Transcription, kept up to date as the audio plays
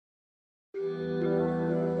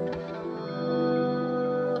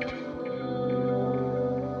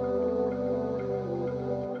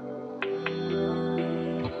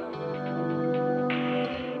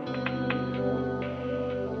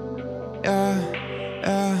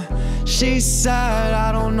She said,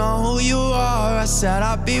 I don't know who you are. I said,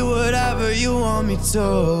 I'll be whatever you want me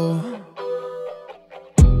to.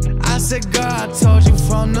 I said, girl, I told you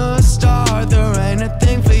from the start, there ain't a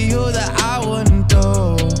thing for you that I wouldn't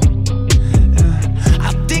do.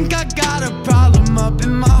 I think I got a problem up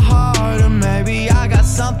in my heart, or maybe I got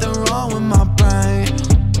something wrong with my brain.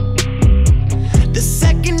 The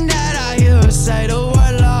second that I hear her say the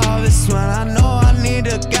word love, it's when I know I need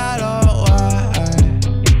to get away.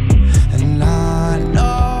 And I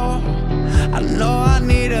know I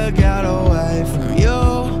need to get away from you,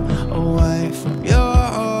 away from you.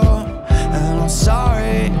 And I'm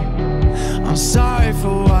sorry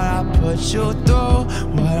for what I put you through,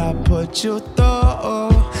 what I put you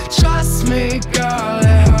through. Trust me, girl,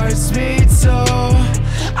 it hurts me too.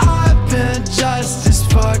 I've been just as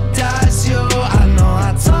fucked as you. I know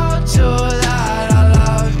I told you that I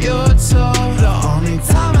love you too. The only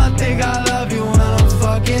time I think I love you when I'm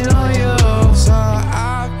fucking on you. So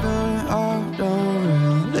I've been up,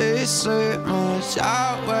 don't really sleep much.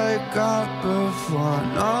 I wake up before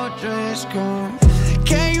no dreams come.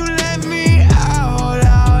 Can you let me out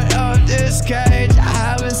of this cage? I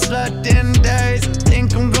haven't slept in days. I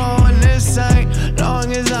think I'm going insane.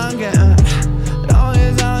 Long as I'm getting paid. Long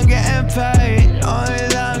as I'm getting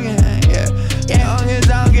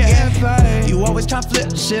paid. You always try to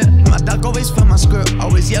flip shit. My dog always fill my script.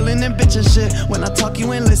 Always yelling and bitching shit. When I talk,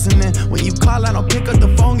 you ain't listening. When you call, I don't pick up the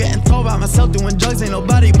phone. Getting told by myself doing drugs. Ain't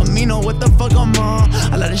nobody but me know what the fuck I'm on.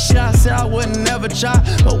 A lot of shit I said I wouldn't never try,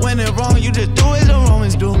 but when it wrong, you just do as the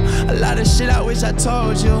Romans do. A lot of shit I wish I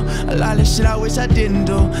told you. A lot of shit I wish I didn't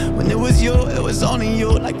do. When it was you, it was only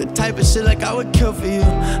you. Like the type of shit like I would kill for you.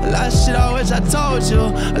 A lot of shit I wish I told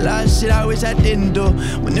you. A lot of shit I wish I didn't do.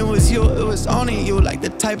 When it was you, it was only you. Like the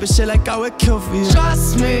type of shit like I would kill for you.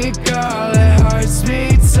 Trust me, girl, it hurts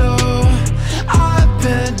me too. I've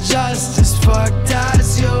been just as fucked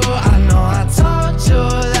as you. I know I told you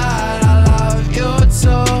that I love you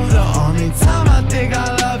too. The only time I think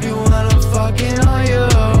I love you when I'm fucking on you.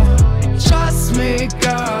 Trust me,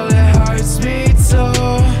 girl, it hurts me too.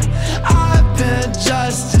 I've been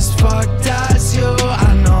just as fucked as you.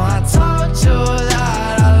 I know I told you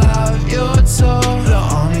that I love you too. The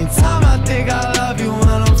only time I think I love you when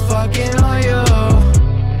I'm fucking on you.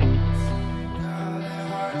 Girl, it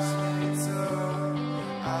hurts me too.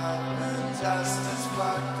 I've been just as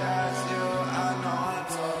fucked